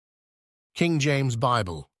King James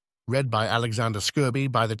Bible, read by Alexander Scourby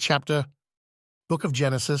by the chapter, Book of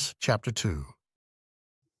Genesis, chapter 2.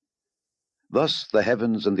 Thus the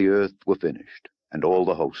heavens and the earth were finished, and all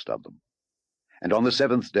the host of them. And on the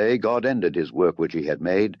seventh day God ended his work which he had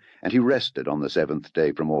made, and he rested on the seventh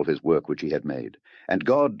day from all his work which he had made. And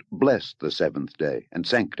God blessed the seventh day, and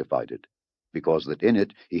sanctified it, because that in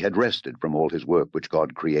it he had rested from all his work which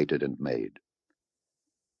God created and made.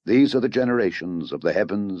 These are the generations of the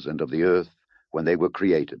heavens and of the earth when they were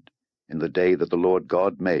created, in the day that the Lord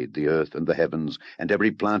God made the earth and the heavens, and every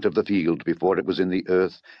plant of the field before it was in the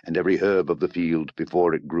earth, and every herb of the field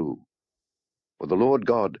before it grew. For the Lord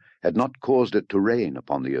God had not caused it to rain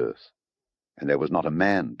upon the earth, and there was not a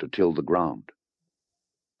man to till the ground.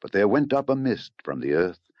 But there went up a mist from the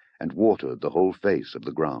earth, and watered the whole face of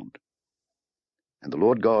the ground. And the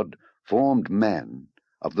Lord God formed man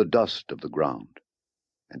of the dust of the ground,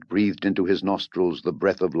 and breathed into his nostrils the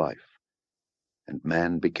breath of life, and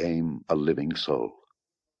man became a living soul.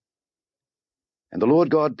 And the Lord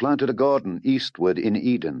God planted a garden eastward in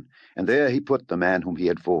Eden, and there he put the man whom he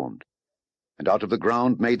had formed. And out of the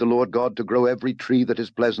ground made the Lord God to grow every tree that is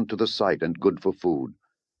pleasant to the sight and good for food,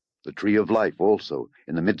 the tree of life also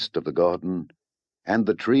in the midst of the garden, and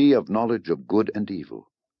the tree of knowledge of good and evil.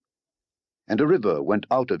 And a river went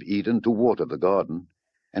out of Eden to water the garden,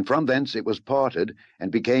 and from thence it was parted, and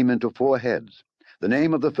became into 4 heads. The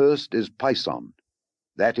name of the first is Pison.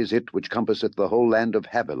 That is it which compasseth the whole land of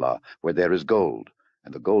Havilah, where there is gold,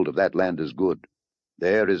 and the gold of that land is good.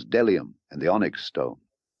 There is bdellium, and the onyx stone.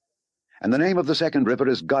 And the name of the second river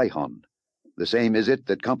is Gihon. The same is it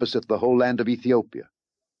that compasseth the whole land of Ethiopia.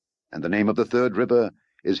 And the name of the third river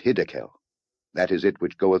is Hiddekel. That is it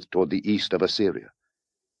which goeth toward the east of Assyria.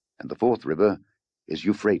 And the fourth river is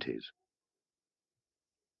Euphrates.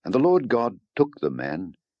 And the Lord God took the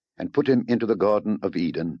man, and put him into the garden of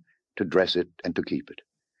Eden, to dress it and to keep it.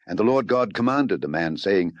 And the Lord God commanded the man,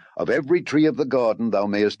 saying, Of every tree of the garden thou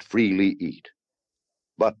mayest freely eat.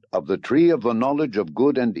 But of the tree of the knowledge of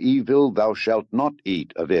good and evil thou shalt not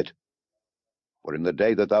eat of it. For in the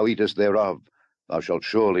day that thou eatest thereof, thou shalt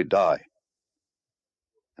surely die.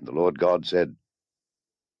 And the Lord God said,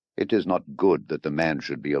 It is not good that the man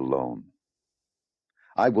should be alone.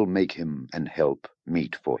 I will make him an help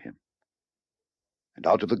meet for him. And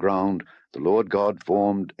out of the ground the Lord God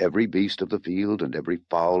formed every beast of the field and every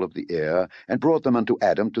fowl of the air, and brought them unto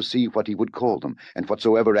Adam to see what he would call them. And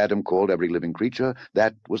whatsoever Adam called every living creature,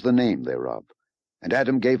 that was the name thereof. And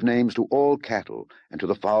Adam gave names to all cattle, and to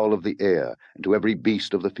the fowl of the air, and to every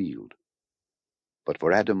beast of the field. But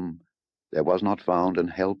for Adam there was not found an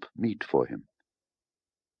help meet for him.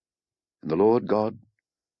 And the Lord God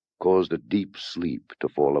caused a deep sleep to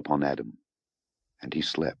fall upon Adam, and he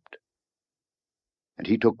slept. And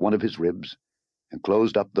he took one of his ribs, and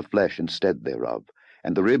closed up the flesh instead thereof.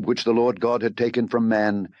 And the rib which the Lord God had taken from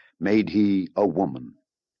man made he a woman,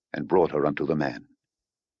 and brought her unto the man.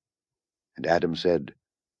 And Adam said,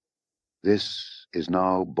 This is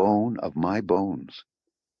now bone of my bones,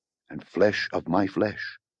 and flesh of my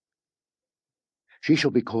flesh. She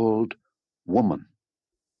shall be called woman,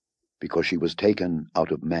 because she was taken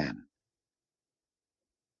out of man.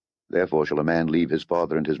 Therefore shall a man leave his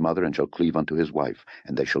father and his mother, and shall cleave unto his wife,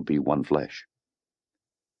 and they shall be one flesh.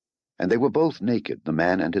 And they were both naked, the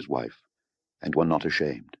man and his wife, and were not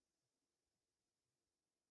ashamed.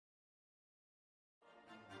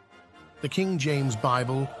 The King James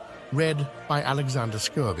Bible, read by Alexander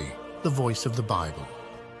Scourby, the voice of the Bible.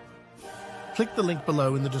 Click the link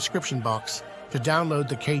below in the description box to download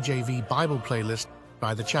the KJV Bible playlist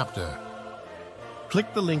by the chapter.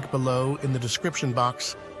 Click the link below in the description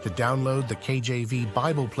box to download the KJV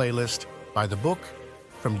Bible playlist by the book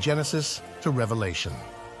From Genesis to Revelation.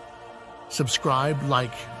 Subscribe,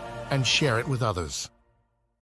 like, and share it with others.